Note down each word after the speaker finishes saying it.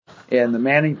in the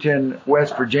Mannington,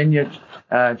 West Virginia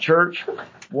church,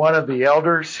 one of the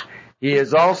elders. He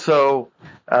is also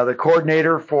the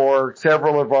coordinator for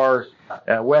several of our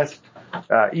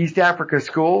East Africa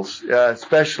schools,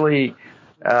 especially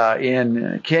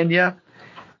in Kenya.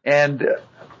 And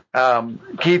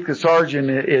Keith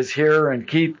Kasarjan is here, and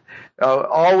Keith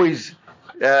always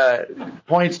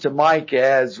points to Mike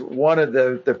as one of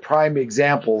the prime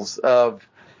examples of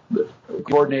the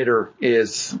coordinator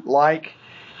is like.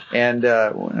 And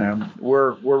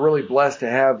we're really blessed to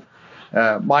have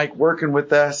Mike working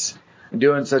with us and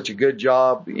doing such a good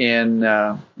job in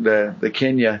the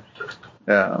Kenya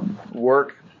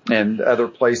work and other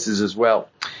places as well.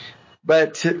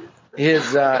 But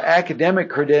his academic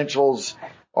credentials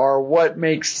are what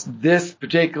makes this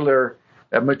particular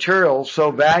material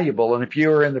so valuable. And if you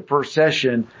were in the first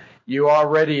session, you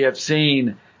already have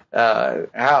seen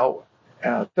how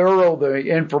thorough the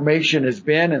information has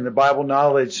been in the Bible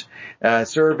Knowledge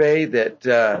survey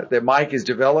that Mike has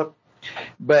developed,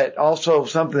 but also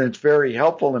something that's very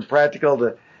helpful and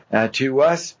practical to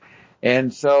us.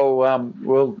 And so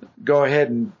we'll go ahead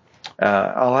and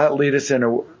I'll lead us in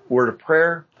a word of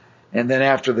prayer, and then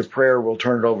after the prayer, we'll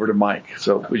turn it over to Mike.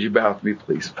 So would you bow with me,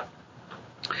 please?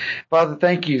 Father,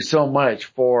 thank you so much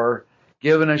for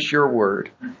giving us your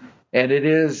word. And it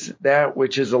is that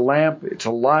which is a lamp, it's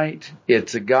a light,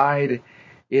 it's a guide.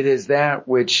 It is that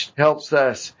which helps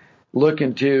us look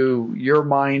into your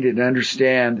mind and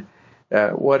understand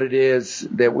what it is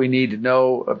that we need to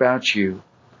know about you.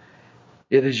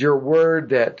 It is your word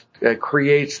that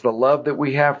creates the love that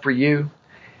we have for you.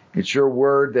 It's your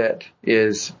word that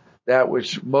is that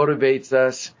which motivates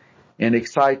us and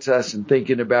excites us in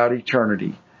thinking about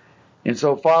eternity. And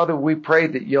so, Father, we pray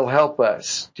that you'll help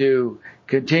us to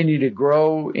continue to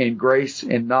grow in grace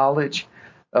and knowledge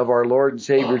of our Lord and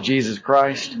Savior Jesus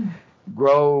Christ,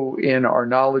 grow in our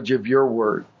knowledge of your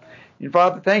word. And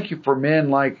Father, thank you for men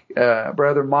like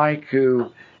Brother Mike,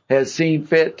 who has seen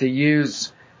fit to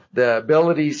use the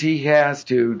abilities he has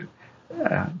to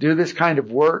do this kind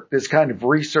of work, this kind of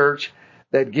research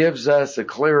that gives us a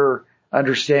clearer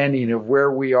understanding of where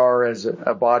we are as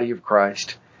a body of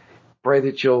Christ. Pray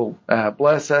that you'll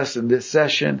bless us in this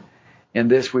session. In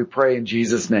this we pray in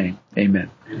Jesus' name. Amen.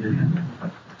 Amen.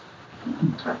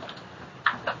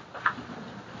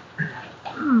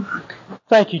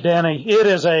 Thank you, Danny. It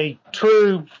is a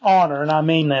true honor, and I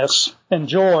mean this, and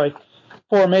joy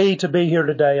for me to be here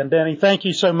today. And Danny, thank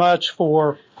you so much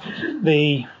for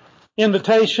the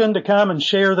invitation to come and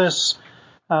share this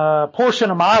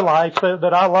portion of my life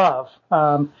that I love.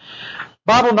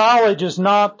 Bible knowledge is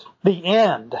not the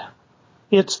end.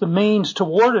 It's the means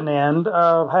toward an end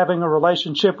of having a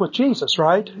relationship with Jesus,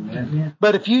 right? Amen.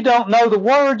 But if you don't know the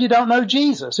Word, you don't know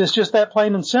Jesus. It's just that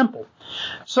plain and simple.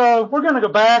 So we're going to go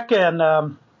back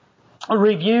and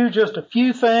review just a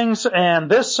few things.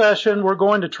 And this session, we're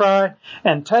going to try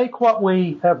and take what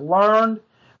we have learned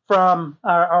from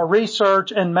our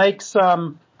research and make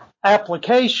some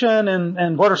application.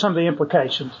 And what are some of the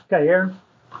implications? Okay, Aaron?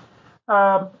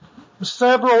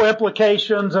 Several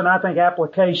implications, and I think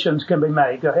applications can be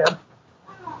made. Go ahead.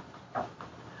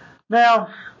 Now,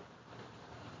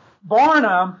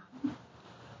 Barna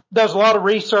does a lot of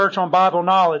research on Bible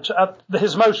knowledge.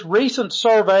 His most recent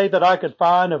survey that I could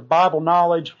find of Bible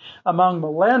knowledge among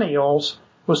millennials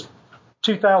was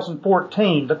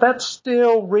 2014, but that's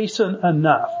still recent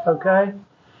enough, okay?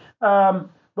 But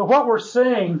what we're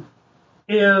seeing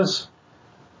is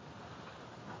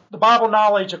the Bible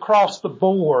knowledge across the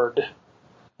board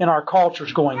in our culture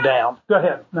is going down. Go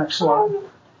ahead, next slide.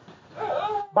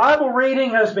 Bible reading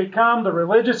has become the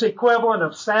religious equivalent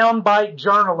of soundbite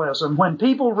journalism. When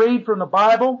people read from the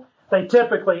Bible, they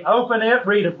typically open it,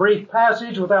 read a brief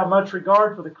passage without much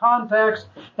regard for the context,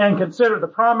 and consider the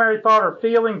primary thought or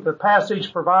feeling the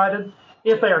passage provided.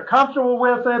 If they are comfortable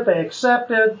with it, they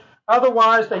accept it.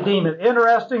 Otherwise, they deem it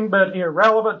interesting but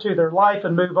irrelevant to their life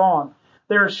and move on.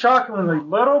 There is shockingly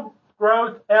little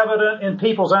growth evident in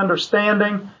people's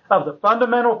understanding of the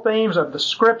fundamental themes of the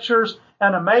Scriptures,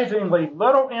 and amazingly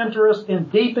little interest in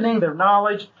deepening their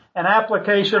knowledge and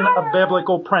application of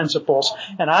biblical principles.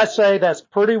 And I say that's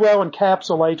pretty well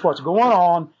encapsulates what's going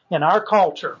on in our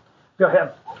culture. Go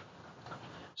ahead.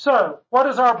 So, what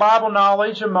is our Bible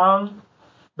knowledge among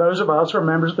those of us who are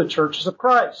members of the Churches of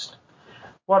Christ?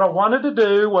 What I wanted to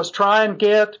do was try and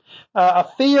get a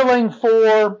feeling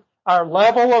for our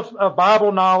level of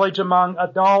Bible knowledge among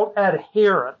adult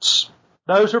adherents,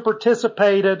 those who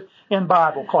participated in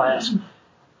Bible class.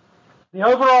 The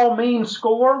overall mean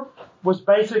score was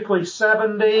basically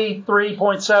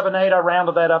 73.78. I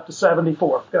rounded that up to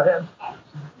 74. Go ahead.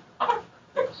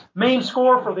 Mean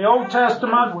score for the Old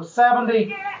Testament was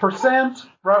 70%,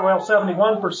 right? Well,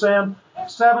 71%,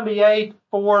 78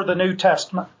 for the New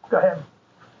Testament. Go ahead.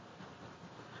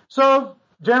 So,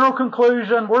 general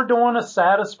conclusion, we're doing a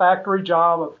satisfactory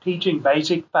job of teaching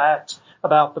basic facts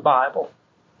about the Bible.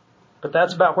 But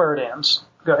that's about where it ends.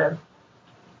 Go ahead.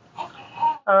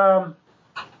 Go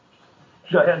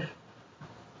ahead.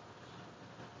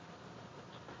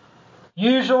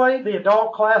 Usually, the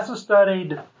adult classes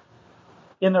studied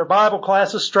in their Bible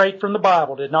classes straight from the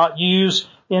Bible, did not use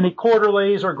any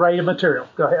quarterlies or graded material.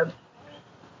 Go ahead.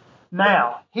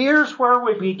 Now, here's where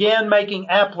we begin making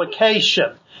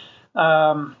application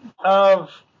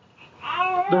of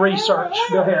the research.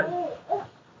 Go ahead.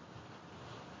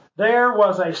 There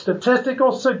was a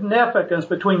statistical significance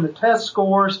between the test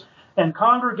scores and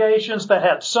congregations that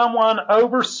had someone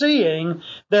overseeing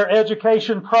their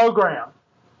education program.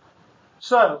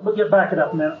 So, we'll back it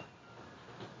up a minute.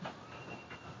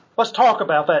 Let's talk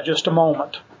about that just a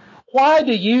moment. Why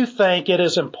do you think it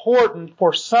is important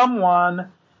for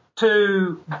someone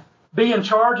to be in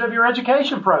charge of your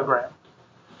education program?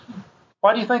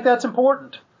 Why do you think that's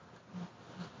important?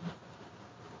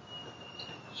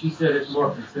 She said it's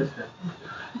more consistent.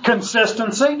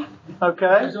 Consistency,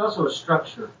 okay. There's also a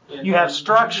structure. You have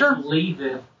structure. When you leave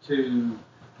it to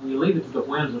the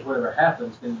whims of whatever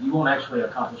happens, then you won't actually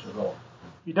accomplish a goal.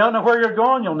 You don't know where you're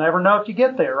going, you'll never know if you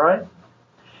get there, right?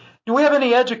 Do we have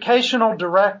any educational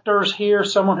directors here?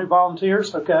 Someone who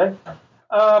volunteers? Okay.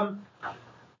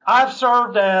 I've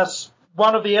served as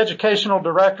one of the educational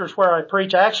directors where I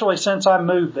preach actually since I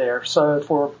moved there, so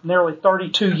for nearly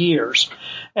 32 years.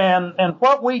 And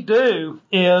what we do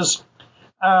is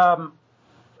for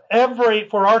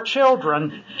our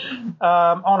children,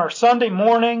 on our Sunday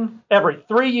morning, every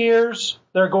 3 years,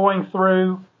 they're going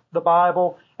through the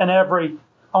Bible, and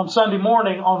on Sunday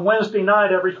morning, on Wednesday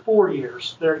night, every 4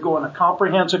 years, they're going to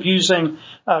comprehensive using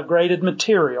graded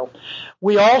material.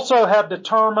 We also have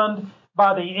determined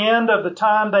by the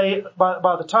time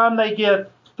they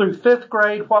get through 5th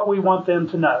grade what we want them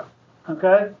to know.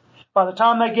 Okay? By the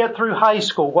time they get through high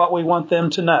school, what we want them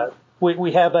to know.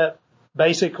 We have that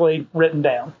basically written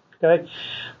down. Okay?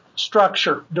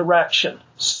 Structure, direction,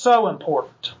 so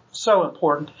important. So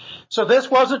important. So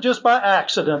this wasn't just by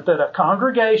accident that a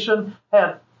congregation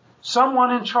had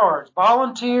someone in charge,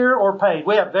 volunteer or paid.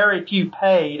 We have very few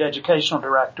paid educational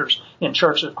directors in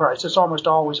Church of Christ. It's almost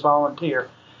always volunteer.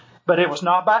 But it was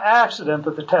not by accident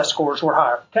that the test scores were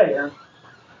higher. Okay, Aaron.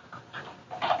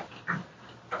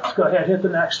 Let's go ahead and hit the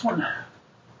next one.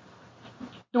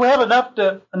 Do we have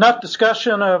enough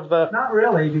discussion of... Not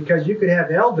really, because you could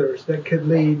have elders that could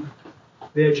lead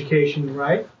the education,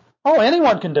 right? Oh,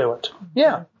 anyone can do it.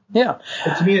 Yeah. But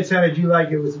to me, it sounded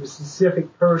like it was a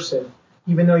specific person.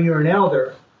 Even though you're an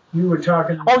elder, you were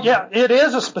talking... Oh, yeah, it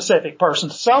is a specific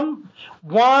person.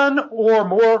 One or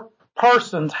more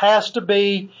persons has to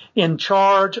be in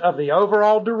charge of the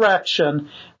overall direction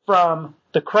from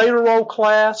the cradle roll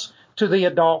class to the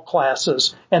adult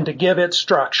classes and to give it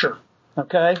structure.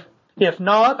 Okay? If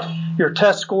not, your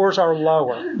test scores are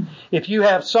lower. If you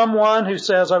have someone who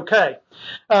says, okay,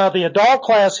 the adult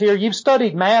class here, you've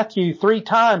studied Matthew 3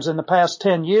 times in the past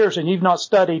 10 years and you've not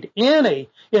studied any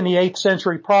in the 8th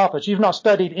century prophets. You've not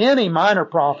studied any minor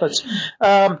prophets.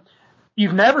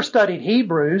 You've never studied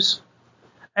Hebrews.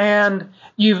 And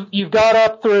you've got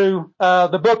up through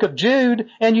the book of Jude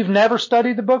and you've never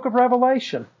studied the book of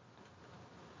Revelation.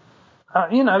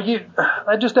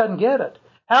 That just doesn't get it.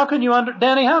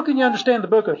 Danny, how can you understand the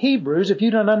book of Hebrews if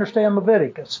you don't understand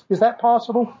Leviticus? Is that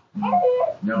possible?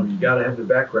 No, you got to have the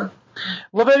background.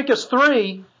 Leviticus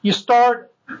 3, you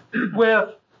start with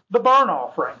the burnt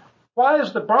offering. Why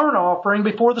is the burnt offering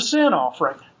before the sin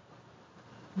offering?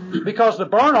 Because the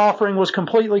burnt offering was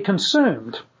completely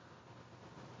consumed.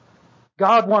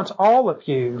 God wants all of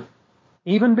you,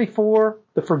 even before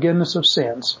the forgiveness of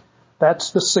sins.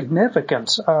 That's the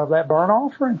significance of that burnt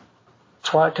offering.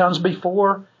 That's why it comes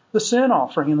before the sin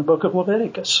offering in the book of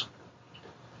Leviticus.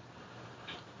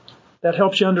 That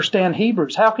helps you understand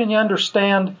Hebrews. How can you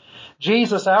understand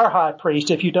Jesus, our high priest,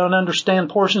 if you don't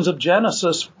understand portions of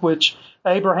Genesis, which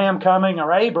Abram and coming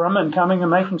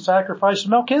and making sacrifice to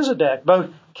Melchizedek,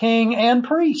 both king and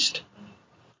priest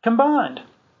combined?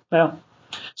 Now,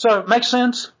 so it makes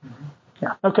sense?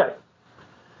 Yeah. Okay.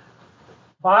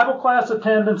 Bible class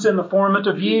attendance in the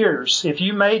formative years. If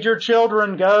you made your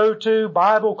children go to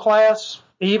Bible class,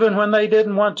 even when they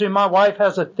didn't want to, my wife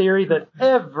has a theory that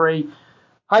every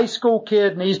high school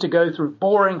kid needs to go through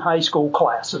boring high school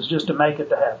classes just to make it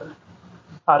to heaven.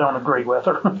 I don't agree with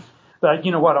her, but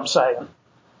you know what I'm saying.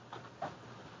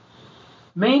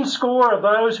 Mean score of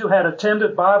those who had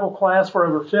attended Bible class for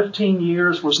over 15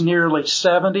 years was nearly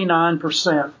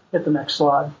 79%. Hit the next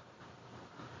slide.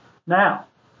 Now,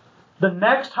 the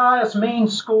next highest mean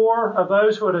score of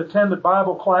those who had attended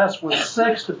Bible class was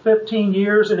 6 to 15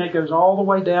 years, and it goes all the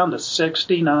way down to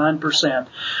 69%.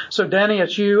 So, Denny,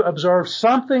 as you observe,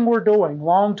 something we're doing,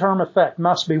 long-term effect,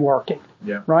 must be working.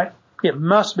 Yeah. Right? It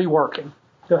must be working.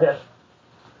 Go ahead.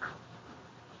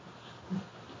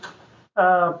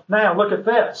 Now, look at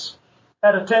this.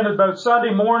 Had attended both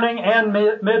Sunday morning and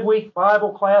midweek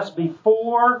Bible class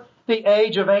before the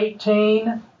age of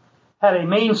 18, had a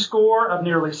mean score of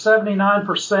nearly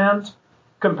 79%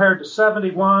 compared to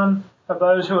 71 of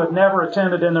those who had never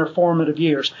attended in their formative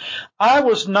years. I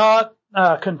was not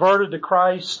converted to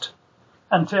Christ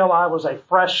until I was a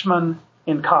freshman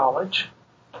in college.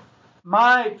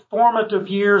 My formative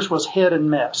years was hit and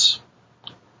miss.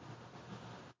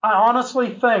 I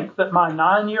honestly think that my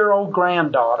 9-year-old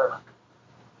granddaughter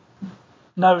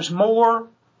knows more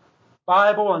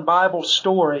Bible and Bible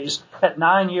stories at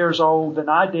 9 years old than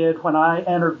I did when I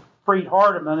entered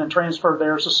Freed-Hardeman and transferred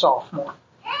there as a sophomore.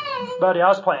 Buddy, I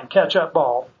was playing catch-up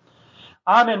ball.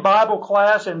 I'm in Bible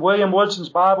class, in William Woodson's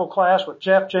Bible class with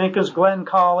Jeff Jenkins, Glenn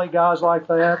Colley, guys like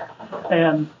that.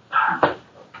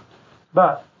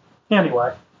 But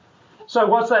anyway, so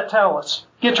what's that tell us?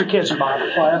 Get your kids in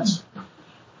Bible class.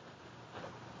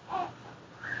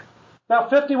 About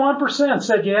 51%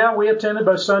 said, yeah, we attended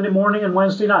both Sunday morning and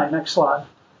Wednesday night. Next slide.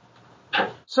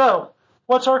 So,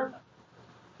 what's our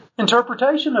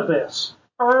interpretation of this?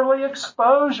 Early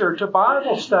exposure to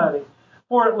Bible study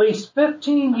for at least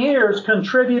 15 years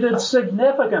contributed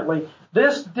significantly.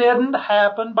 This didn't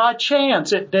happen by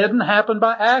chance. It didn't happen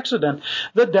by accident.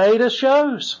 The data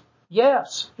shows,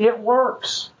 yes, it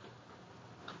works.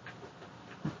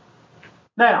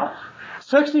 Now,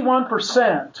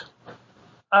 61%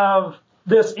 of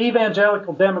this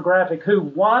evangelical demographic who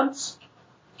once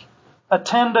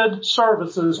attended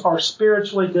services are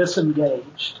spiritually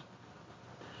disengaged.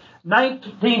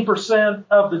 19%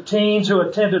 of the teens who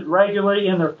attended regularly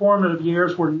in their formative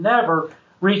years were never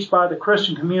reached by the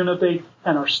Christian community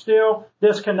and are still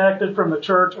disconnected from the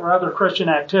church or other Christian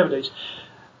activities.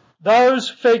 Those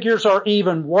figures are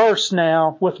even worse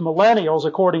now with millennials,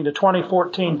 according to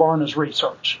 2014 Barna's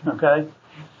research. Okay?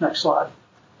 Next slide.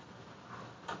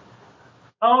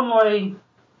 Only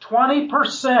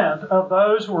 20% of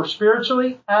those who were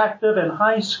spiritually active in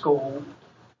high school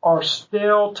are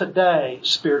still today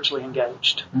spiritually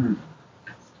engaged.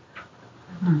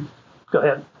 Go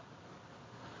ahead.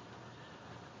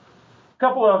 A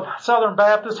couple of Southern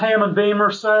Baptists, Ham and Beamer,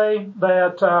 say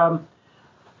that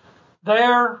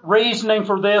their reasoning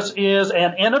for this is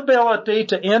an inability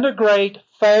to integrate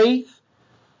faith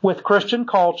with Christian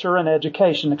culture and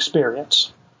education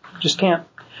experience. Just can't.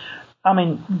 I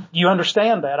mean, you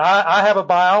understand that. I have a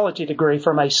biology degree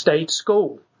from a state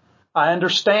school. I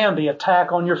understand the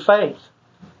attack on your faith.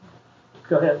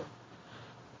 Go ahead.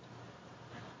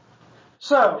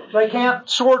 So, they can't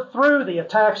sort through the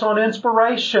attacks on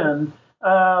inspiration.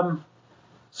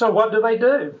 So what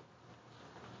do?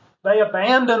 They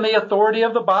abandon the authority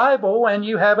of the Bible, and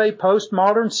you have a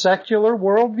postmodern secular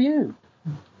worldview.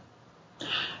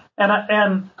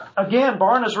 And again,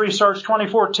 Barna's research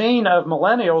 2014 of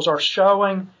millennials are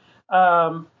showing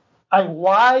a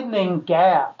widening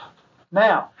gap.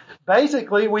 Now,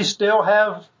 basically, we still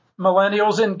have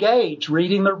millennials engaged,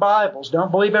 reading their Bibles.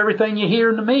 Don't believe everything you hear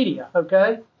in the media,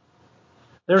 okay?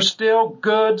 They're still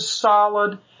good,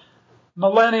 solid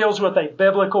millennials with a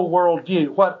biblical worldview.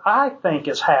 What I think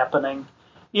is happening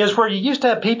is where you used to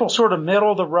have people sort of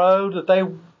middle of the road that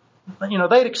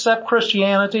they'd accept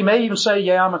Christianity, may even say,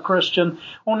 yeah, I'm a Christian.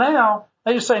 Well, now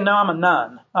they just say, no, I'm a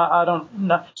nun. I don't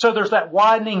know. So there's that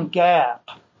widening gap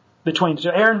between the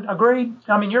two. Aaron, agreed?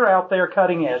 I mean, you're out there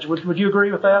cutting edge. Would you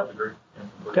agree with that? I agree.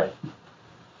 Okay.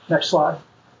 Next slide.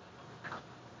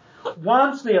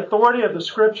 Once the authority of the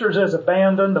Scriptures is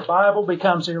abandoned, the Bible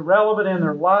becomes irrelevant in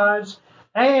their lives,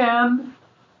 and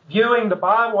viewing the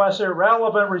Bible as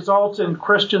irrelevant results in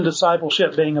Christian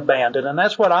discipleship being abandoned. And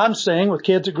that's what I'm seeing with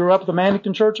kids that grew up at the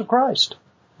Mannington Church of Christ.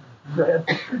 Go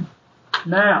ahead.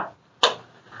 Now,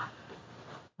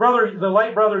 the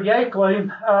late Brother Yakeley,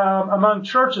 among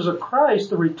churches of Christ,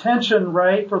 the retention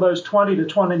rate for those 20 to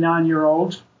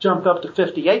 29-year-olds jumped up to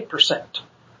 58%.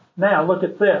 Now, look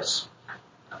at this.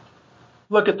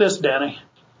 Look at this, Danny.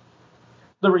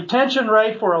 The retention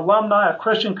rate for alumni of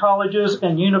Christian colleges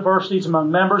and universities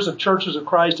among members of churches of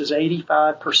Christ is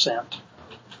 85%.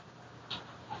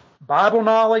 Bible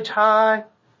knowledge high,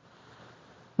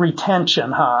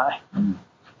 retention high.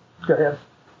 Go ahead.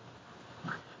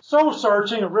 Soul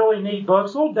Searching, a really neat book.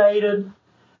 It's a little dated,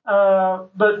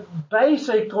 But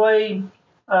basically,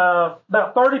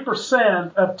 about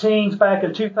 30% of teens back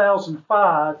in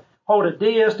 2005 hold a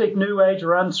deistic, New Age,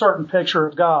 or uncertain picture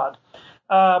of God.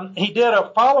 He did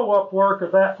a follow-up work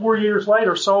of that 4 years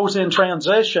later, Souls in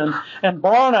Transition, and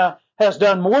Barna has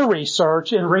done more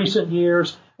research in recent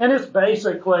years, and it's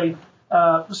basically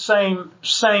the same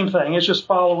thing. It's just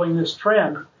following this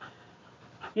trend.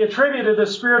 He attributed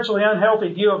this spiritually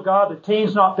unhealthy view of God to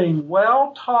teens not being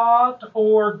well taught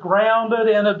or grounded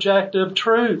in objective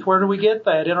truth. Where do we get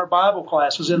that? In our Bible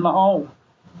classes in the home.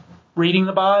 Reading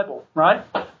the Bible, right?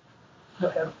 Go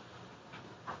ahead.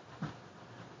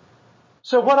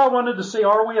 So what I wanted to see,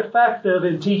 are we effective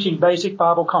in teaching basic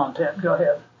Bible content? Go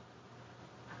ahead.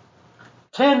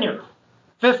 Tenure,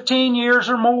 15 years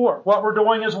or more. What we're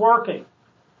doing is working.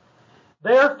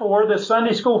 Therefore, the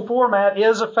Sunday school format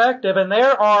is effective, and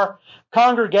there are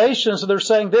congregations that are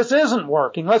saying this isn't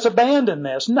working. Let's abandon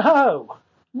this. No.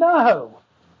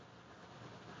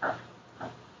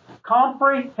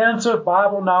 Comprehensive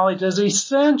Bible knowledge is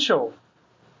essential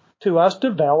to us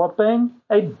developing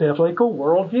a biblical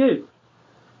worldview.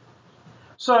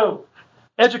 So,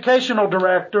 educational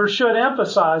directors should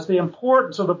emphasize the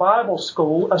importance of the Bible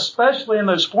school, especially in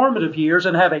those formative years,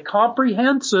 and have a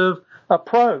comprehensive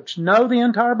approach. Know the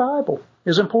entire Bible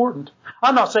is important.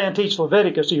 I'm not saying teach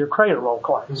Leviticus to your cradle roll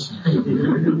class,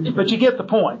 but you get the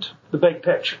point, the big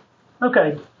picture.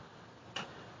 Okay.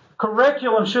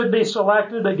 Curriculum should be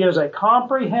selected that gives a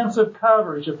comprehensive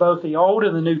coverage of both the Old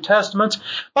and the New Testaments.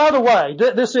 By the way,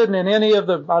 this isn't in any of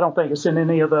the, I don't think it's in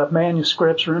any of the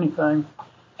manuscripts or anything.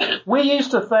 We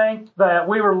used to think that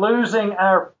we were losing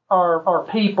our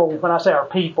people. When I say our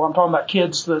people, I'm talking about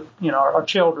kids that, our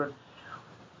children,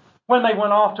 when they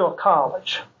went off to a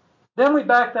college. Then we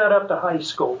backed that up to high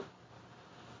school.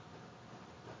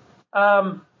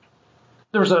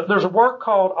 There's a work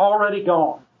called Already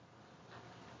Gone.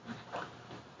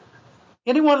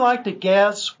 Anyone like to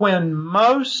guess when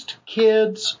most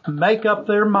kids make up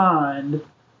their mind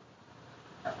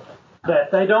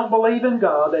that they don't believe in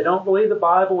God, they don't believe the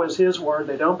Bible is His Word,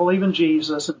 they don't believe in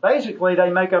Jesus, and basically they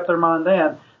make up their mind then,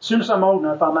 as soon as I'm old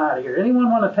enough, I'm out of here.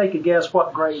 Anyone want to take a guess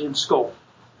what grade in school?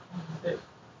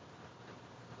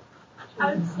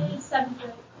 I would say 7th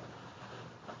grade.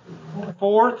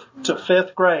 4th to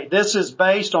 5th grade. This is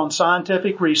based on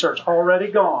scientific research,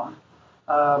 Already Gone.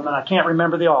 And I can't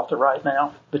remember the author right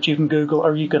now, but you can Google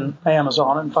or you can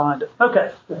Amazon it and find it.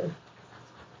 Okay.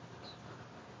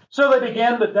 So they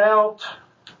began to doubt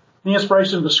the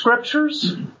inspiration of the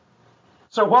Scriptures.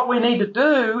 So what we need to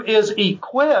do is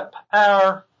equip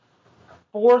our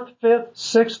 4th, 5th,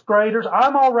 6th graders. I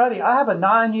have a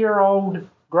 9-year-old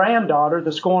granddaughter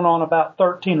that's going on about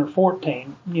 13 or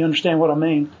 14. You understand what I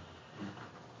mean?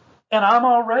 And I'm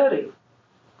already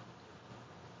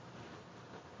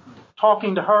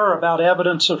talking to her about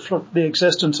evidence of the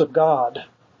existence of God.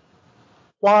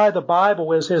 Why the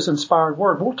Bible is His inspired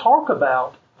Word. We'll talk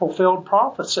about fulfilled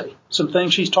prophecy, some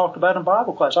things she's talked about in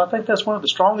Bible class. I think that's one of the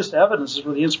strongest evidences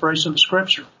for the inspiration of the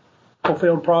Scripture,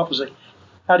 fulfilled prophecy.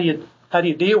 How do you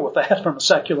deal with that from a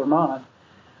secular mind?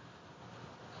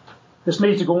 This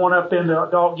needs to go on up into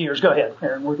adult years. Go ahead,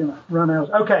 Aaron. We're going to run out.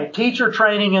 Okay, teacher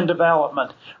training and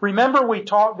development. Remember we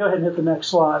talked, go ahead and hit the next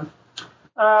slide.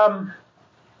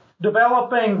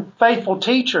 Developing faithful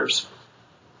teachers.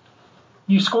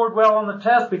 You scored well on the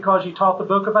test because you taught the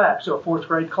book of Acts to a 4th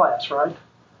grade class, right?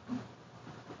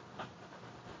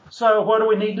 So what do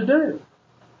we need to do?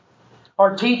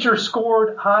 Our teachers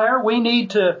scored higher. We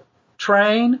need to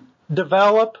train,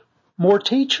 develop more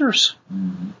teachers.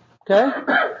 Okay?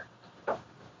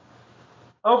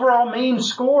 Overall mean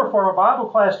score for our Bible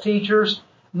class teachers,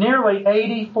 nearly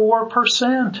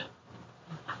 84%.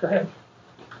 Go ahead.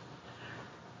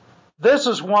 This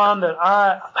is one that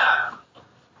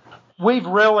we've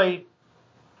really,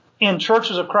 in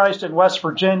Churches of Christ in West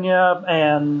Virginia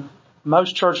and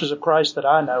most Churches of Christ that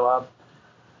I know of,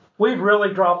 we've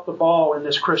really dropped the ball in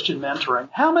this Christian mentoring.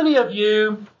 How many of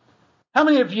you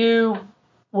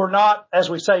were not, as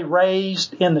we say,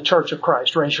 raised in the Church of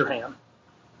Christ? Raise your hand.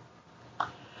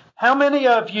 How many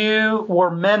of you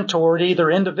were mentored either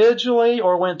individually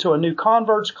or went to a new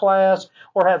converts class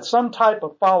or had some type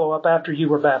of follow-up after you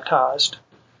were baptized?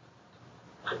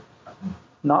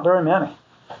 Not very many.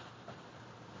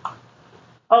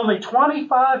 Only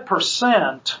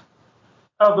 25%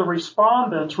 of the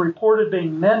respondents reported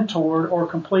being mentored or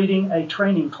completing a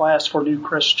training class for new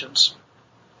Christians.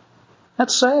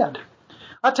 That's sad.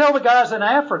 I tell the guys in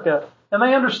Africa, and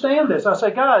they understand this. I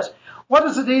say, guys, what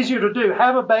is it easier to do?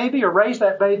 Have a baby or raise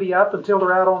that baby up until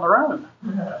they're out on their own?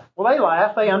 Well, they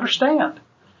laugh. They understand.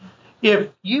 If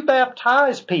you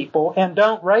baptize people and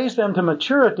don't raise them to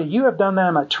maturity, you have done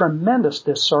them a tremendous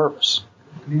disservice.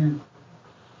 Amen.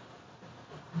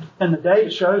 And the data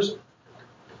shows it.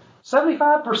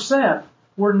 75%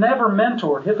 were never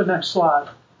mentored. Hit the next slide.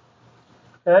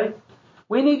 Okay?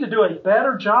 We need to do a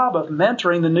better job of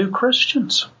mentoring the new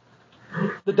Christians.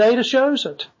 The data shows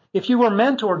it. If you were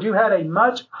mentored, you had a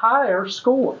much higher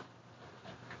score.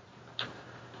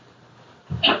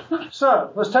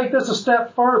 So, let's take this a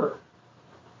step further.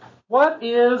 What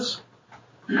do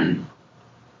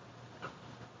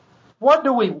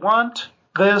we want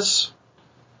this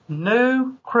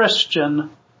new Christian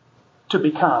to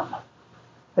become?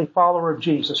 A follower of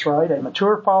Jesus, right? A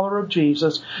mature follower of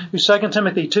Jesus. 2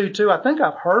 Timothy 2:2. I think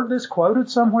I've heard this quoted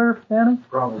somewhere, Danny.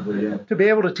 Probably, yeah. To be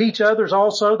able to teach others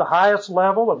also the highest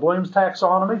level of Bloom's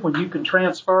taxonomy, when you can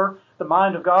transfer the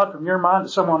mind of God from your mind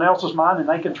to someone else's mind, and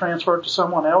they can transfer it to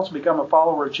someone else and become a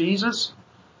follower of Jesus.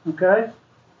 Okay?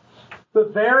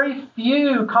 But very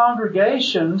few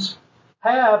congregations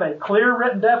have a clear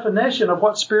written definition of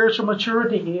what spiritual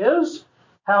maturity is,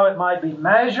 how it might be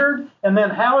measured, and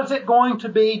then how is it going to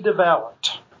be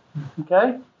developed.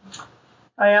 Okay?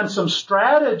 And some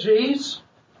strategies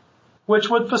which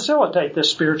would facilitate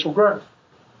this spiritual growth.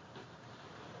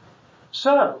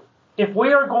 So, if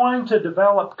we are going to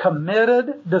develop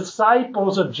committed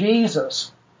disciples of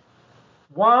Jesus,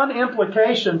 one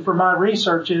implication for my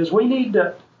research is we need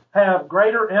to have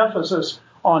greater emphasis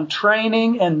on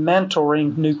training and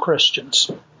mentoring new Christians.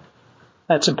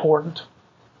 That's important.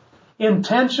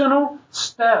 Intentional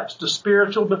steps to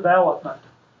spiritual development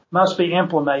must be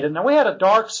implemented. Now, we had a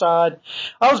dark side.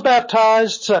 I was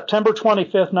baptized September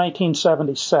 25th,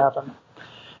 1977.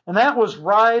 And that was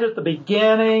right at the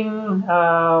beginning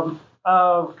of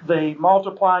the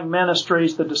multiplying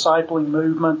ministries, the discipling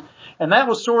movement. And that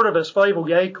was sort of, as Fable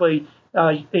Yakeley,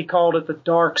 he called it the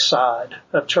dark side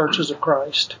of Churches of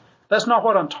Christ. That's not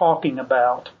what I'm talking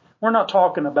about. We're not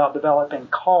talking about developing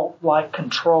cult-like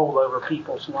control over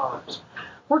people's lives.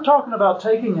 We're talking about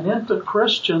taking an infant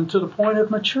Christian to the point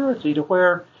of maturity, to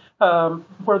where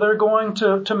they're going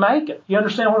to make it. You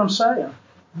understand what I'm saying?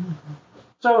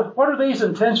 So what are these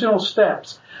intentional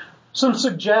steps? Some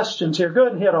suggestions here. Go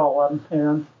ahead and hit all of them,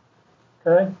 Aaron.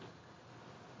 Okay?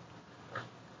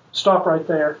 Stop right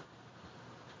there.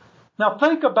 Now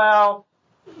think about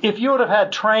if you would have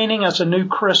had training as a new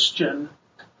Christian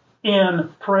in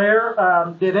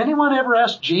prayer. Did anyone ever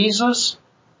ask Jesus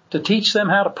to teach them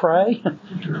how to pray?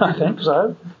 I think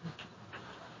so.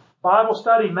 Bible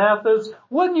study methods.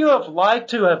 Wouldn't you have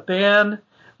liked to have been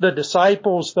the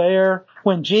disciples there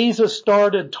when Jesus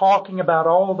started talking about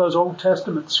all of those Old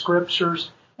Testament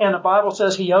scriptures? And the Bible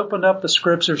says he opened up the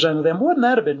scriptures unto them. Wouldn't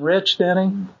that have been rich,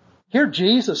 Denny? Hear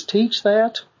Jesus teach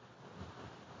that?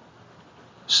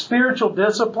 Spiritual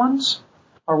disciplines.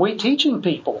 Are we teaching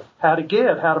people how to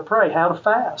give, how to pray, how to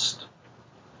fast?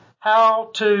 How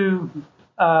to,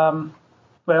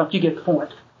 you get the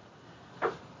point.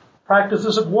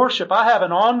 Practices of worship. I have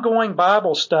an ongoing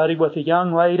Bible study with a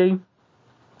young lady.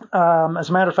 As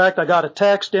a matter of fact, I got a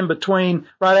text in between,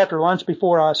 right after lunch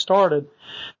before I started.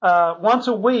 Once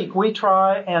a week, we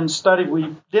try and study.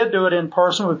 We did do it in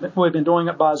person. We've been doing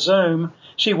it by Zoom.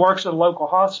 She works at a local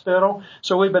hospital,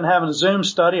 so we've been having a Zoom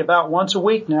study about once a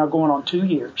week now, going on 2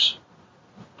 years.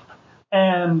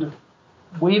 And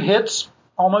we've hit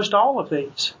almost all of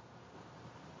these.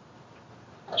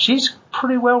 She's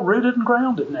pretty well rooted and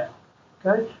grounded now.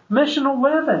 Okay? Missional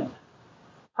living.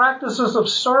 Practices of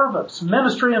service,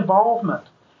 ministry involvement,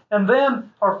 and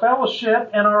then our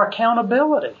fellowship and our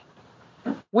accountability.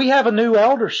 We have a new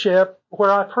eldership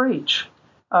where I preach.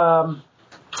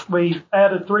 We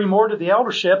added 3 more to the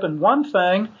eldership, and one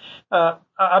thing,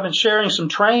 I've been sharing some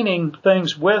training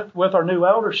things with our new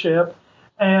eldership,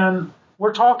 and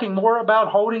we're talking more about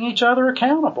holding each other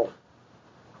accountable.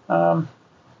 I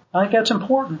think that's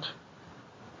important.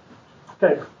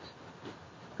 Okay,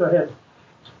 go ahead.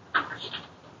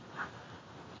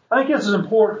 I think this is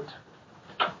important.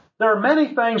 There are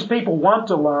many things people want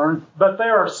to learn, but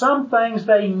there are some things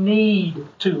they need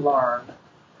to learn.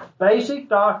 Basic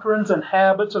doctrines and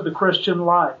habits of the Christian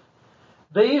life.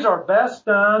 These are best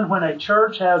done when a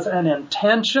church has an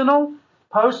intentional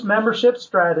post-membership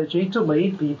strategy to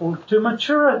lead people to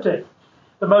maturity.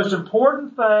 The most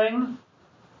important thing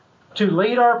to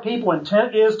lead our people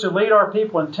is to lead our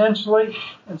people intentionally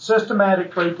and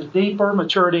systematically to deeper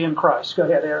maturity in Christ. Go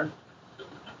ahead, Aaron.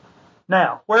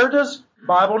 Now, where does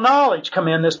Bible knowledge come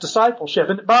in this discipleship?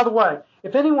 And by the way,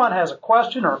 if anyone has a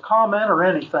question or a comment or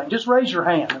anything, just raise your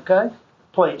hand, okay?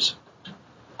 Please.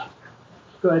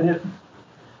 Go ahead.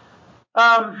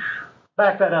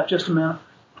 Back that up just a minute.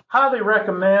 highly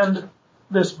recommend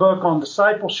this book on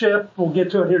discipleship. We'll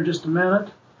get to it here in just a minute.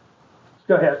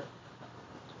 Go ahead.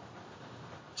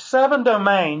 7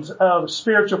 domains of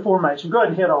spiritual formation. Go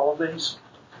ahead and hit all of these.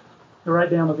 Go right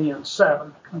down to the end.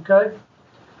 7. Okay?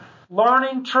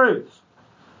 Learning truth.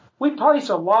 We place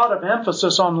a lot of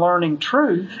emphasis on learning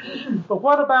truth, but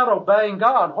what about obeying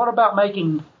God? What about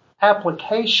making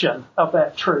application of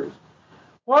that truth?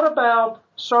 What about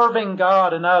serving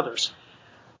God and others?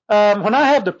 When I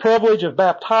had the privilege of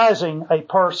baptizing a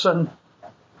person,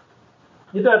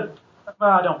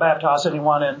 I don't baptize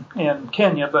anyone in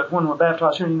Kenya, but when we're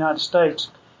baptized here in the United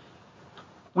States,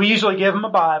 we usually give them a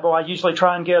Bible. I usually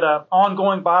try and get an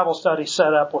ongoing Bible study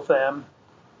set up with them.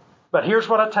 But here's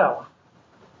what I tell them.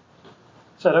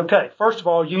 I said, okay, first of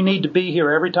all, you need to be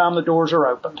here every time the doors are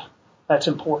opened. That's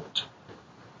important.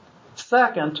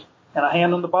 Second, and I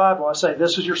hand them the Bible. I say,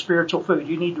 this is your spiritual food.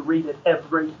 You need to read it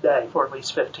every day for at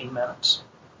least 15 minutes.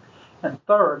 And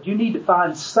third, you need to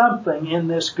find something in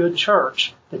this good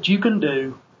church that you can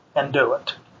do and do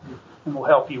it. And we'll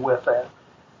help you with that.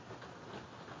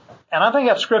 And I think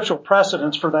I have scriptural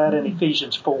precedence for that in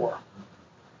Ephesians 4,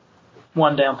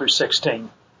 1 down through 16.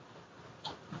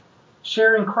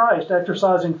 Sharing Christ,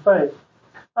 exercising faith.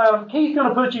 Keith's going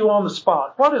to put you on the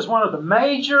spot. What is one of the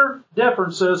major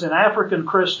differences in African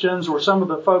Christians or some of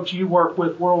the folks you work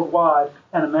with worldwide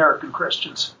and American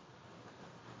Christians?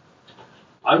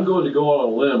 I'm going to go on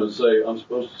a limb and say I'm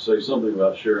supposed to say something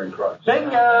about sharing Christ.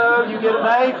 Bingo! You get an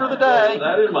A for the day. With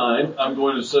that in mind, I'm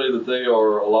going to say that they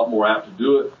are a lot more apt to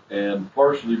do it, and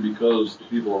partially because the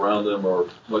people around them are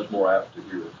much more apt to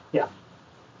hear it. Yeah.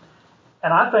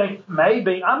 And I think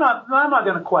maybe, I'm not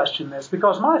going to question this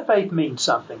because my faith means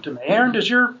something to me. Aaron, does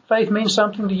your faith mean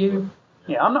something to you?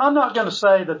 Yeah, I'm not going to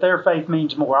say that their faith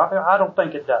means more. I don't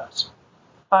think it does.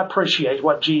 I appreciate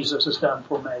what Jesus has done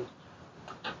for me.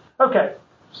 Okay,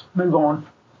 let's move on.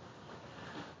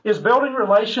 Is building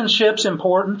relationships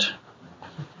important?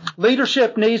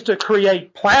 Leadership needs to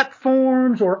create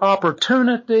platforms or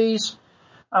opportunities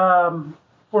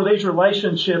for these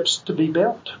relationships to be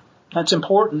built. That's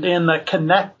important in the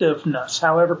connectiveness,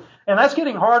 however. And that's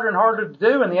getting harder and harder to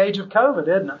do in the age of COVID,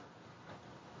 isn't it?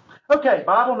 Okay,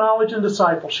 Bible knowledge and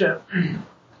discipleship.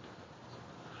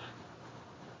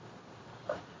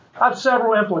 I have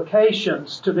several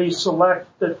implications to these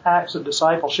selected acts of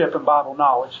discipleship and Bible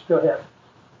knowledge. Go ahead.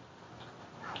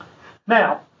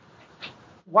 Now,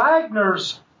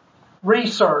 Wagner's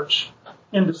research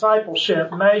in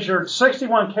discipleship measured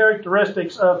 61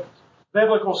 characteristics of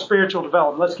biblical spiritual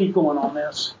development. Let's keep going on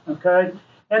this, okay?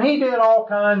 And he did all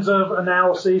kinds of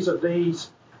analyses of these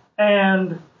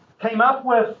and came up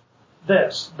with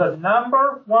this. The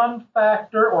number one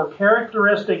factor or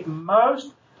characteristic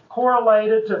most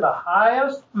correlated to the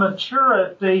highest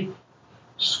maturity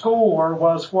score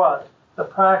was what? The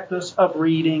practice of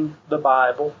reading the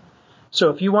Bible.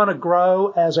 So if you want to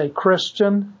grow as a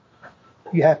Christian,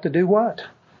 you have to do what?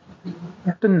 You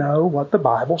have to know what the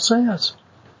Bible says.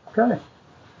 Okay.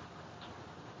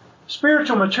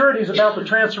 Spiritual maturity is about the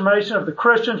transformation of the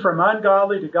Christian from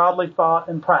ungodly to godly thought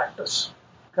and practice.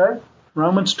 Okay?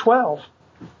 Romans 12,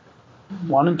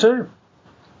 1 and 2.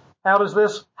 How does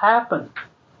this happen?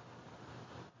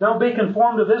 Don't be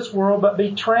conformed to this world, but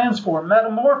be transformed,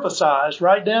 metamorphosized,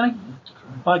 right, Danny?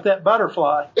 Like that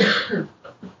butterfly.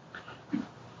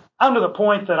 I'm to the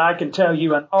point that I can tell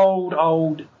you an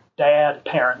old dad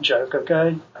parent joke,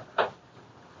 okay?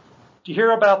 Did you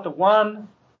hear about the one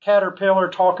caterpillar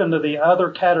talking to the other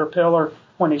caterpillar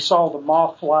when he saw the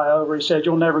moth fly over? He said,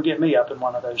 "You'll never get me up in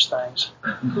one of those things."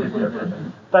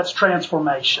 That's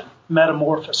transformation,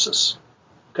 metamorphosis,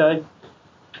 okay?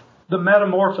 The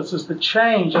metamorphosis, the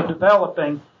change of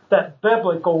developing that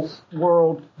biblical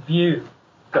world view.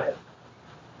 Go ahead.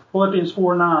 Philippians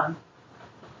 4:9.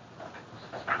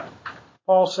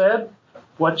 Paul said,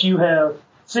 "What you have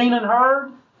seen and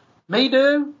heard, me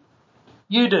do,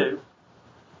 you do."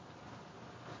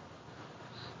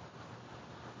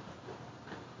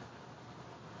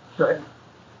 Go ahead.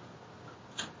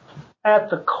 At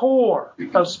the core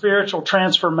of spiritual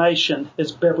transformation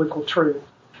is biblical truth.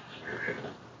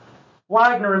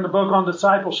 Wagner, in the book on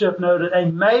discipleship, noted a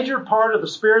major part of the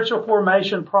spiritual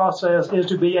formation process is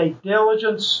to be a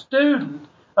diligent student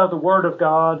of the Word of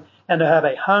God and to have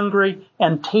a hungry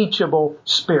and teachable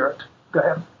spirit. Go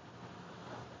ahead.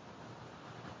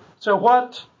 So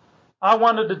what I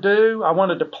wanted to do, I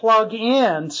wanted to plug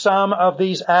in some of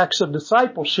these acts of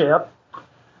discipleship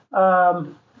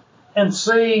and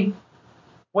see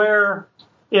where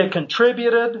it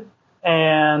contributed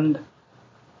and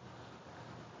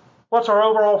what's our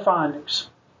overall findings.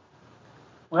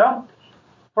 Well,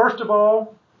 first of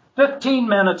all, 15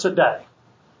 minutes a day.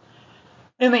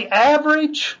 In the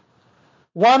average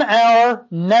 1-hour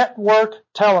network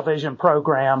television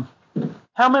program,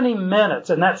 how many minutes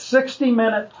in that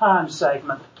 60-minute time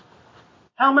segment,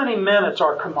 how many minutes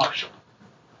are commercial?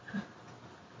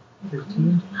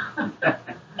 15.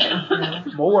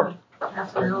 More.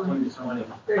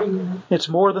 30 minutes. It's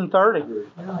more than 30.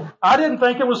 I didn't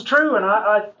think it was true, and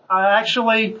I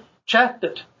actually checked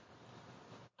it.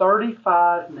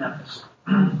 35 minutes.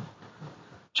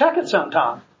 Check it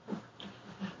sometime.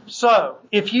 So,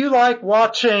 if you like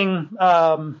watching,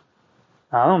 I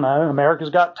don't know,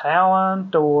 America's Got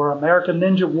Talent or American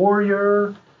Ninja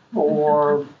Warrior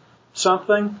or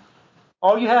something,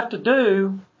 all you have to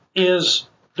do is,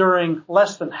 during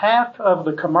less than half of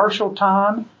the commercial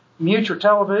time, mute your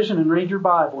television and read your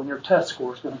Bible, and your test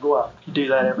score is going to go up. You do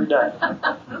that every day.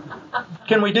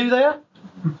 Can we do that?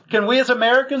 Can we as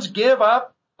Americans give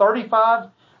up 35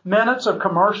 minutes of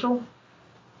commercial?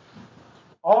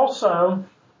 Also,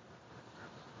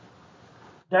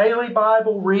 daily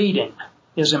Bible reading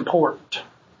is important.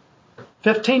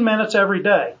 15 minutes every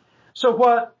day. So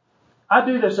what, I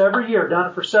do this every year,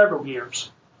 done it for several years.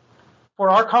 For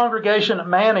our congregation at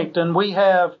Mannington, we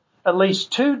have at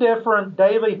least 2 different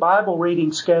daily Bible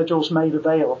reading schedules made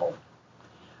available.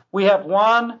 We have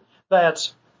one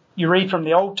that's, you read from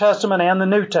the Old Testament and the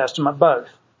New Testament, both.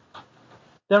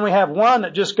 Then we have one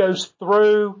that just goes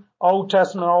through Old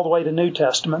Testament all the way to New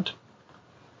Testament.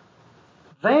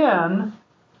 Then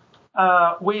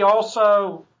we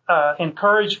also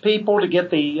encourage people to get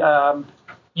the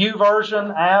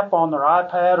YouVersion app on their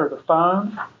iPad or their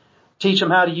phone. Teach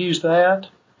them how to use that.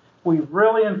 We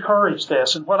really encourage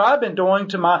this. And what I've been doing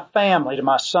to my family, to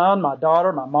my son, my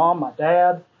daughter, my mom, my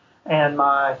dad, and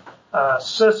my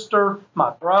sister,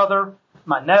 my brother,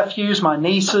 my nephews, my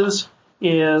nieces,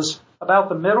 is about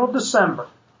the middle of December,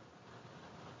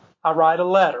 I write a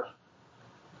letter.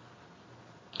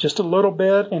 Just a little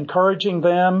bit encouraging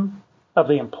them of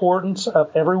the importance of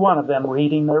every one of them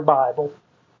reading their Bible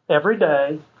every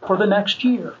day for the next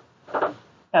year.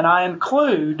 And I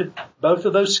include both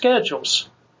of those schedules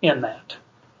in that.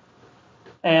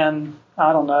 And,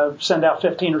 I don't know, send out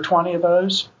 15 or 20 of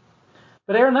those.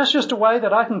 But Aaron, that's just a way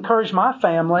that I can encourage my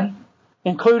family,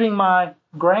 including my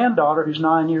granddaughter who's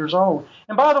 9 years old.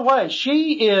 And by the way,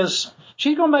 she's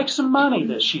going to make some money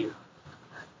this year.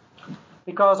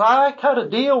 Because I cut a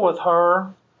deal with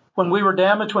her when we were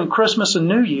down between Christmas and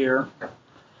New Year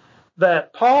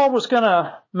that Paul was going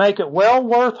to make it well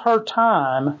worth her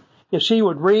time if she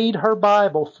would read her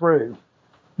Bible through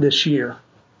this year.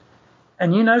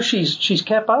 And you know, she's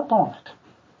kept up on it.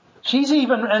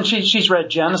 She's read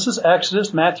Genesis,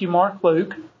 Exodus, Matthew, Mark,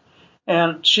 Luke,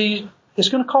 and it's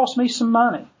going to cost me some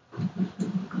money.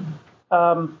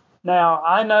 Now,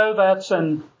 I know that's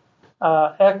an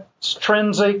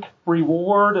extrinsic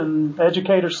reward, and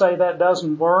educators say that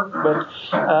doesn't work,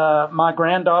 but my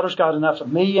granddaughter's got enough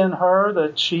of me in her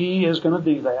that she is going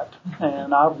to do that,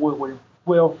 and I will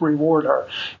reward her.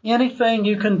 Anything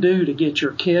you can do to get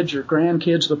your kids, your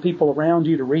grandkids, the people around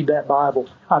you to read that Bible,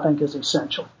 I think is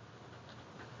essential.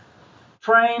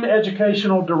 Train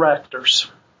educational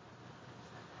directors.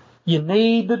 You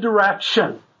need the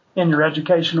direction in your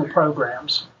educational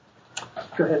programs.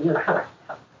 Go ahead. Yeah.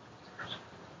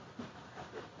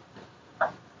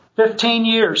 15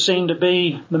 years seem to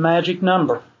be the magic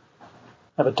number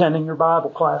of attending your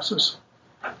Bible classes.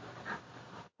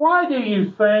 Why do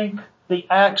you think the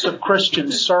acts of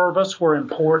Christian service were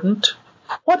important?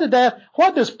 What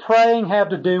does praying have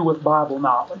to do with Bible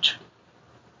knowledge?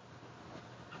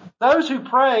 Those who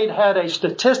prayed had a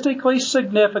statistically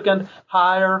significant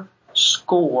higher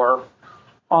score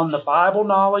on the Bible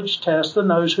knowledge test than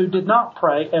those who did not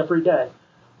pray every day.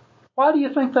 Why do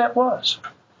you think that was?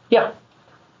 Yeah.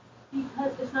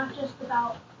 Because it's not just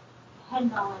about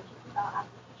head knowledge, it's about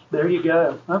application. There you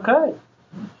go. Okay.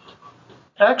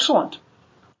 Excellent.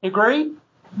 Agreed?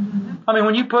 Mm-hmm. I mean,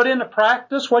 when you put into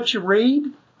practice what you read,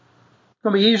 it's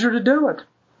going to be easier to do it.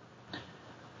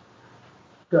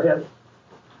 Go ahead.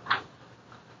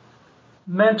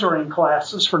 Mentoring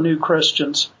classes for new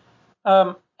Christians.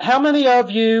 How many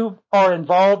of you are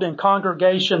involved in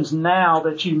congregations now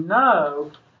that you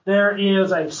know there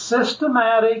is a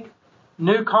systematic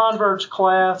new converts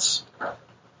class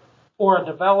or a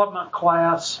development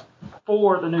class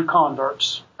for the new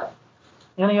converts?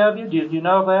 Any of you? Do you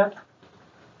know that?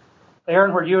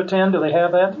 Aaron, where you attend, do they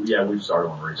have that? Yeah, we've started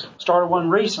one recently. Started one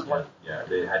recently? Yeah,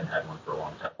 they hadn't had one for a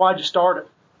long time. Why'd you start it?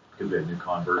 Because we had new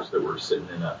converts that were sitting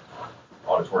in an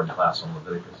auditorium class on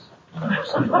Leviticus. Or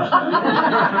something like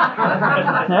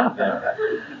that.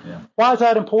 Yeah. Why is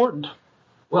that important?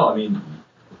 Well, I mean,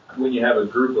 when you have a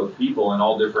group of people in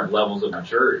all different levels of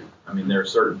maturity, I mean, there are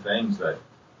certain things that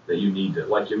you need to,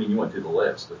 like, I mean, you went through the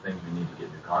list of things you need to get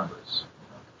new converts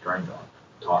trained on,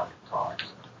 talk.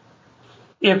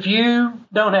 If you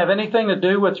don't have anything to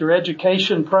do with your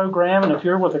education program, and if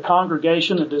you're with a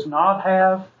congregation that does not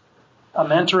have a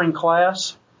mentoring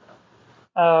class,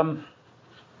 a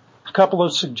couple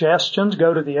of suggestions: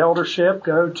 go to the eldership,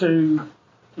 if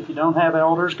you don't have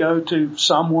elders, go to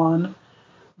someone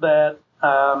that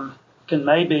can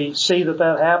maybe see that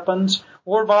happens,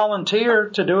 or volunteer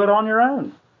to do it on your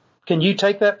own. Can you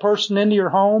take that person into your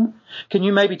home? Can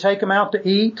you maybe take them out to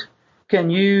eat? Can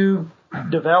you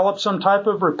develop some type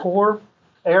of rapport?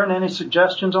 Aaron, any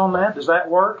suggestions on that? Does that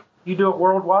work? You do it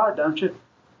worldwide, don't you?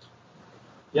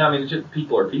 Yeah, I mean, it's just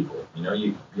people are people. You know,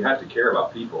 you have to care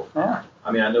about people. Yeah.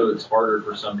 I mean, I know it's harder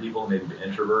for some people, maybe the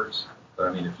introverts, but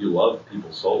I mean, if you love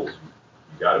people's souls,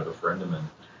 you got to befriend them, and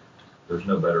there's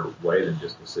no better way than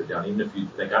just to sit down. Even if you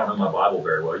think, I don't know my Bible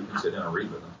very well, you can sit down and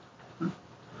read with them. You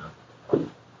know?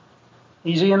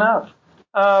 Easy enough.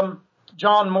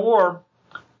 John Moore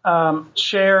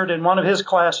shared in one of his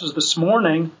classes this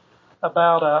morning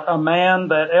about a man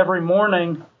that every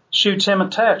morning shoots him a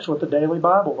text with a daily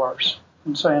Bible verse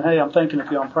and saying, "Hey, I'm thinking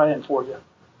of you, I'm praying for you."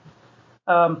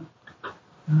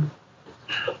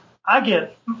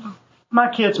 My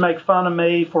kids make fun of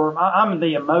me I'm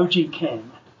the emoji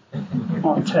king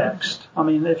on text. I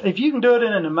mean, if you can do it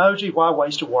in an emoji, why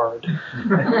waste a word?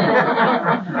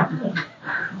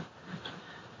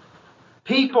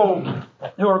 People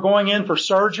who are going in for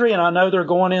surgery, and I know they're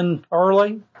going in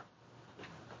early,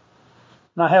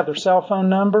 and I have their cell phone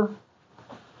number,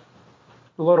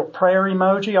 the little prayer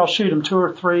emoji, I'll shoot them 2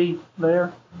 or 3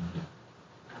 there.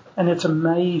 And it's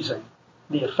amazing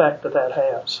the effect that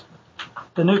has.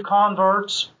 The new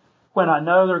converts, when I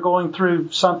know they're going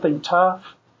through something tough,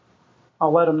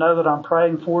 I'll let them know that I'm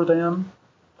praying for them.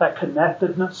 That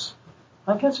connectedness,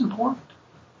 I think that's important.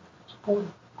 It's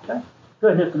important. Okay? Go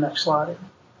ahead and hit the next slide.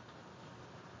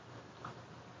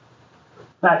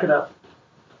 Back it up.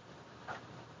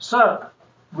 So,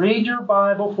 read your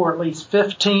Bible for at least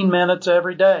 15 minutes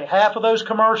every day. Half of those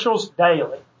commercials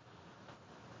daily.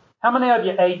 How many of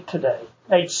you ate today?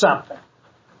 Ate something?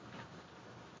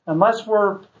 Unless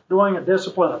we're doing a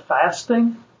discipline of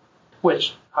fasting,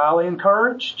 which I highly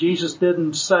encourage. Jesus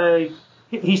didn't say,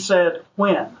 he said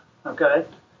when, okay?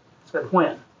 He said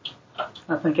when.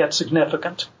 I think that's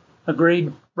significant.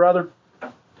 Agreed, brother?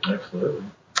 Absolutely.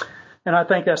 And I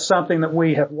think that's something that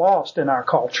we have lost in our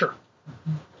culture.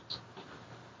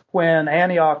 When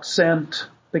Antioch sent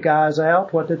the guys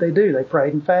out, what did they do? They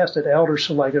prayed and fasted. Elders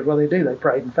selected, what did they do? They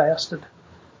prayed and fasted.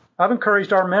 I've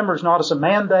encouraged our members not as a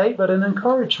mandate, but an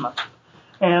encouragement.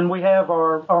 And we have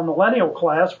our millennial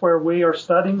class where we are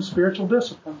studying spiritual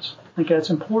disciplines. I think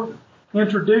that's important.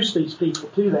 Introduce these people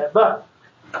to that. But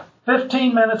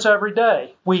 15 minutes every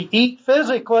day. We eat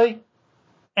physically,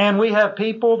 and we have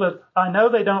people that I know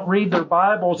they don't read their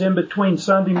Bibles in between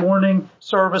Sunday morning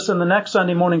service and the next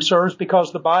Sunday morning service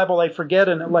because the Bible they forget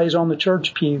and it lays on the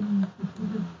church pew.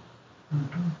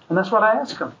 And that's what I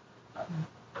ask them.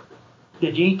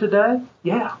 Did you eat today?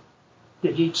 Yeah.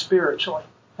 Did you eat spiritually?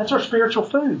 That's our spiritual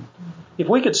food. If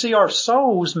we could see our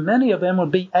souls, many of them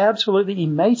would be absolutely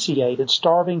emaciated,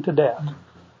 starving to death.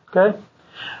 Okay?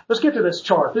 Let's get to this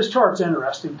chart. This chart's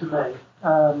interesting to me.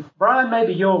 Brian,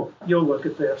 maybe you'll look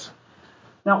at this.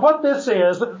 Now, what this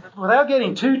is, without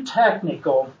getting too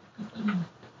technical,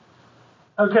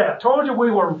 okay, I told you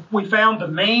we found the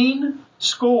mean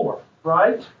score,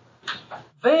 right?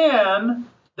 Then,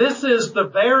 this is the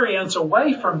variance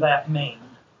away from that mean,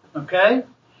 okay?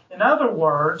 In other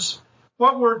words,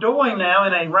 what we're doing now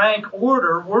in a rank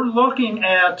order, we're looking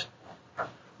at,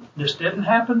 this didn't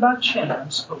happen by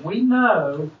chance, but we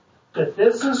know that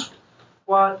this is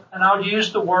what, and I'll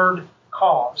use the word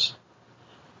cause.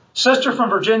 Sister from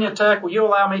Virginia Tech, will you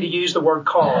allow me to use the word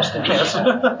cause in this?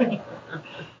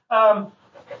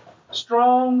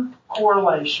 Strong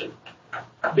correlation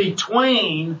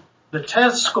between the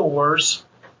test scores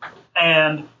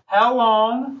and how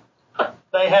long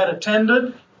they had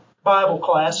attended Bible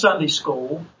class, Sunday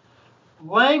school,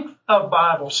 length of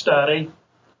Bible study,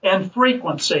 and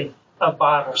frequency of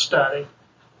Bible study.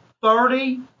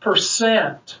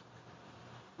 30%,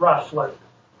 roughly,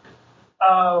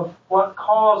 of what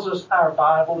causes our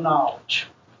Bible knowledge.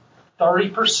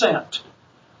 30%.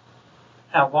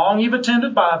 How long you've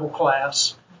attended Bible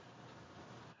class,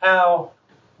 how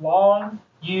long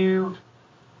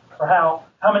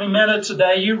how many minutes a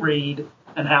day you read,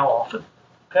 and how often.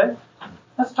 Okay?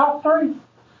 That's top 3.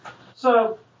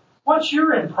 So, what's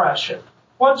your impression?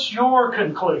 What's your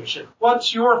conclusion?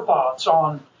 What's your thoughts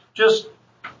on just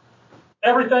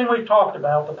everything we've talked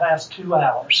about the past 2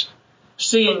 hours,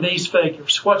 seeing these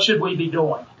figures, what should we be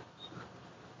doing?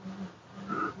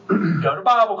 Go to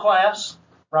Bible class,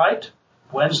 right?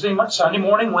 Sunday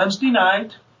morning, Wednesday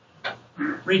night.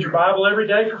 Read your Bible every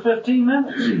day for 15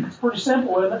 minutes. It's pretty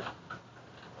simple, isn't it?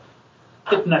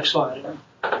 Hit the next slide.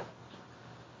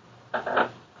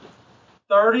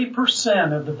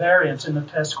 30% of the variance in the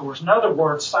test scores. In other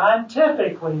words,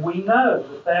 scientifically, we know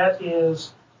that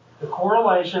is the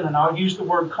correlation, and I'll use the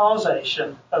word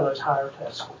causation, of those higher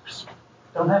test scores.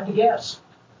 Don't have to guess.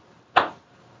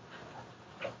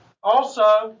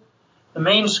 Also, the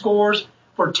mean scores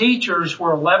for teachers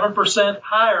were 11%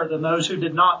 higher than those who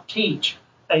did not teach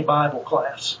a Bible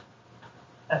class.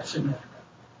 That's significant.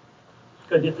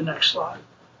 Go get the next slide.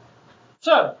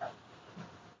 So,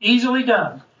 easily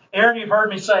done. Aaron, you've heard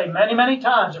me say many, many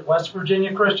times at West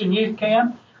Virginia Christian Youth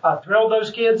Camp, I've drilled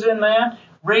those kids in that.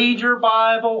 Read your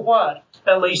Bible, what?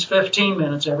 At least 15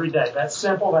 minutes every day. That's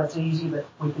simple, that's easy, that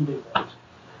we can do that.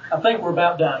 I think we're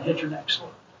about done. Hit your next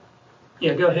slide.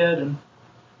 Yeah, go ahead and...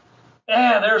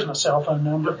 there's my cell phone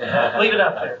number. Leave it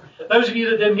up there. Those of you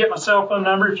that didn't get my cell phone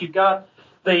number, if you got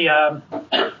the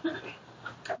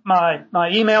my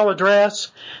email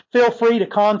address, feel free to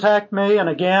contact me. And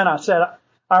again, I said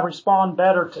I respond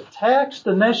better to text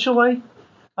initially.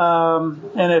 And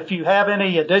if you have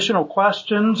any additional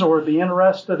questions or be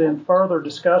interested in further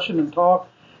discussion and talk,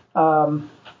 I'll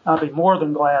be more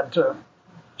than glad to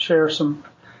share some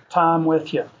time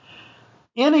with you.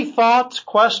 Any thoughts,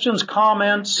 questions,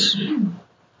 comments?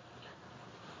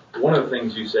 One of the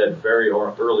things you said very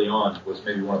early on was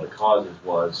maybe one of the causes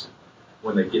was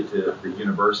when they get to the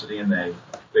university and they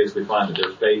basically find that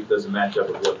their faith doesn't match up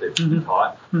with what they've been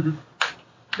taught. Mm-hmm.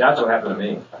 That's what happened to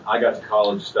me. I got to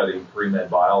college studying pre-med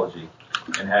biology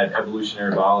and had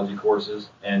evolutionary biology courses,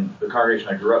 and the congregation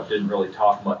I grew up didn't really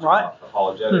talk much about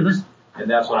apologetics, and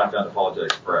that's when I found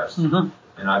Apologetics Press. Mm-hmm.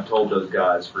 And I've told those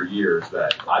guys for years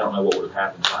that I don't know what would have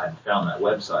happened if I hadn't found that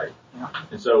website. Yeah.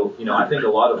 And so, I think a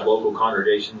lot of local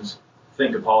congregations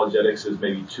think apologetics is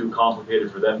maybe too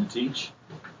complicated for them to teach.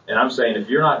 And I'm saying if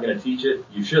you're not going to teach it,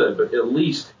 you should, but at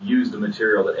least use the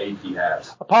material that AP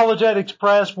has. Apologetics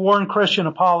Press, Warren Christian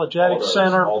Apologetics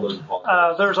Center. All those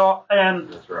apologetics. There's all, and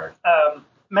that's right.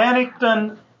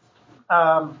 Mannington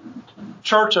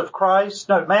Church of Christ,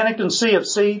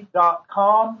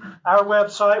 ManningtonCFC.com, our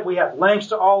website. We have links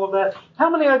to all of that. How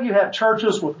many of you have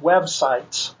churches with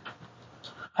websites?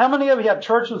 How many of you have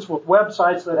churches with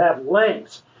websites that have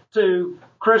links to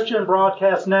Christian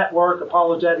Broadcast Network,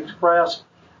 Apologetics Press?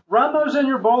 Run those in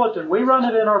your bulletin. We run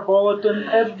it in our bulletin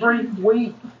every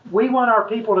week. We want our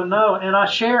people to know, and I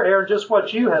share, Aaron, just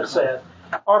what you have said.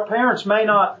 Our parents may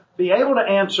not be able to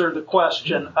answer the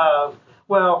question of,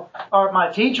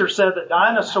 my teacher said that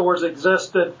dinosaurs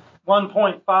existed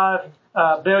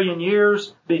 1.5 billion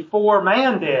years before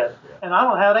man did, and I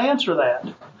don't know how to answer that.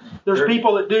 There's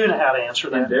people that do know how to answer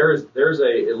that. And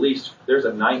there's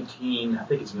a 19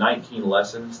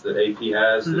 lessons that AP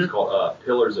has. Mm-hmm. It's called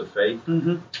Pillars of Faith.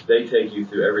 Mm-hmm. They take you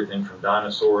through everything from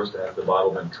dinosaurs to have the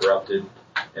Bible been corrupted.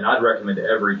 And I'd recommend to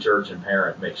every church and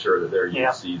parent make sure that their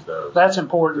youth sees those. That's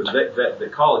important.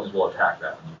 The colleges will attack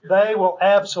that. They will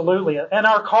absolutely. And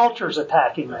our culture's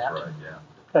attacking that. That's right,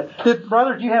 yeah. Okay.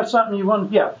 Brother, do you have something you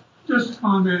want? Yeah. Just a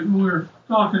comment. We were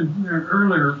talking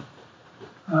earlier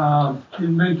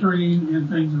in mentoring and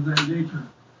things of that nature.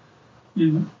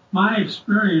 In my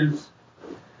experience,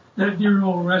 that dear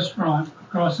old restaurant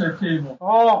across that table.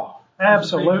 Oh,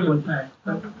 absolutely.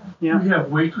 We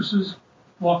have waitresses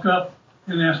walk up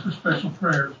and ask for special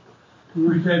prayers. Mm-hmm.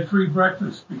 We've had free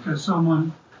breakfast because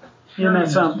someone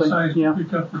decided to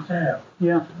pick up the tab.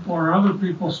 Yeah. Or other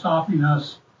people stopping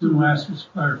us to ask us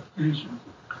clarification.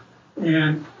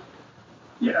 And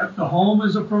the home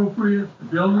is appropriate, the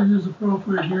building is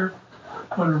appropriate here,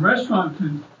 but a restaurant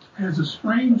has a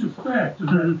strange effect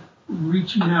of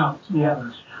reaching out to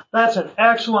others. That's an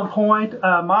excellent point.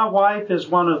 My wife is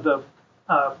one of the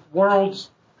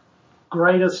world's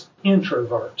greatest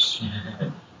introverts.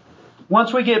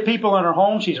 Once we get people in her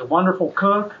home, she's a wonderful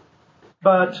cook,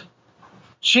 but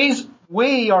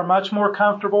we are much more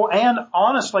comfortable, and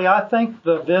honestly, I think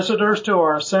the visitors to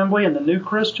our assembly and the new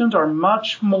Christians are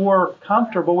much more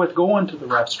comfortable with going to the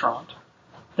restaurant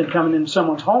than coming into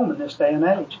someone's home in this day and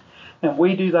age. And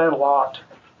we do that a lot.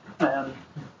 And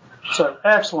so,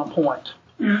 excellent point.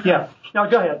 Yeah. Now,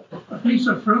 go ahead. A piece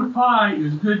of fruit pie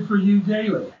is good for you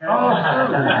daily.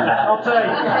 I'll tell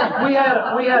you. We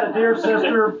had a dear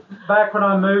sister back when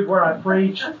I moved where I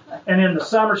preached, and in the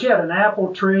summer she had an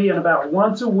apple tree, and about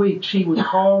once a week she would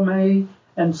call me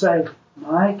and say,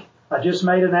 Mike, I just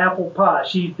made an apple pie.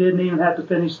 She didn't even have to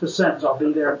finish the sentence. I'll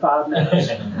be there in 5 minutes.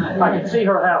 I can see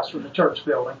her house from the church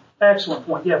building. Excellent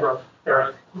point. Yeah, brother.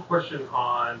 Eric. Quick question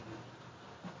on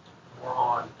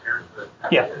parenthood.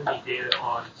 Yeah. Any data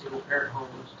on single parent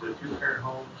homes to 2-parent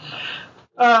homes?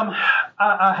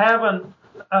 I haven't.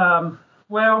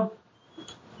 Well,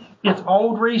 it's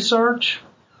old research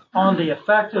on the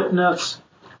effectiveness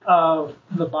of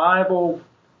the Bible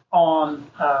on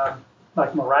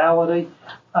like morality.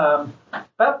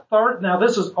 Now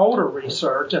this is older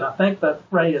research, and I think that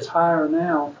rate is higher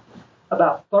now.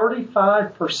 About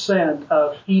 35%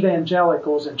 of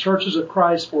evangelicals in Churches of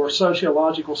Christ for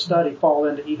sociological study fall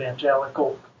into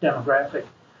evangelical demographic.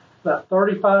 About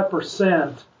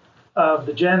 35% of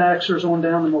the Gen Xers on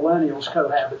down to millennials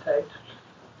cohabitate,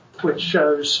 which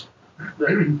shows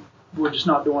that we're just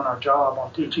not doing our job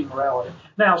on teaching morality.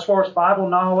 Now, as far as Bible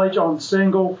knowledge on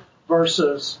single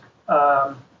versus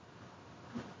the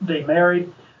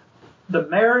married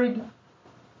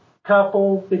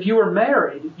couple, if you were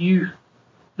married,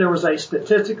 there was a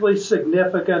statistically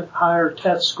significant higher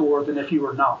test score than if you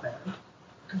were not married.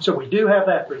 So we do have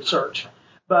that research.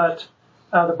 But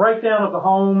the breakdown of the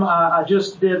home, I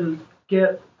just didn't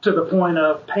get to the point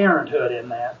of parenthood in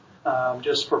that,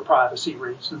 just for privacy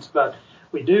reasons. But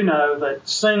we do know that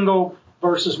single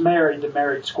versus married, the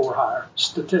married score higher,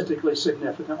 statistically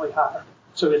significantly higher.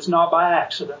 So it's not by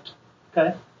accident.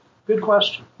 Okay? Good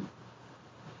question.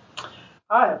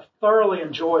 I have thoroughly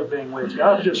enjoyed being with you.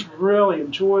 I've just really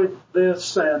enjoyed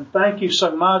this, and thank you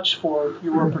so much for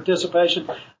your participation.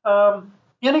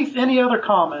 Any other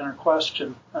comment or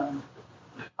question?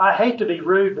 I hate to be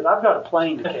rude, but I've got a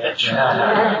plane to catch, and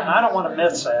I don't want to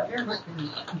miss that.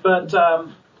 But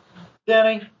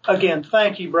Denny, again,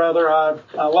 thank you, brother. I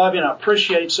love you, and I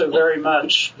appreciate so very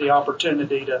much the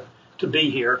opportunity to be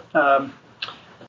here.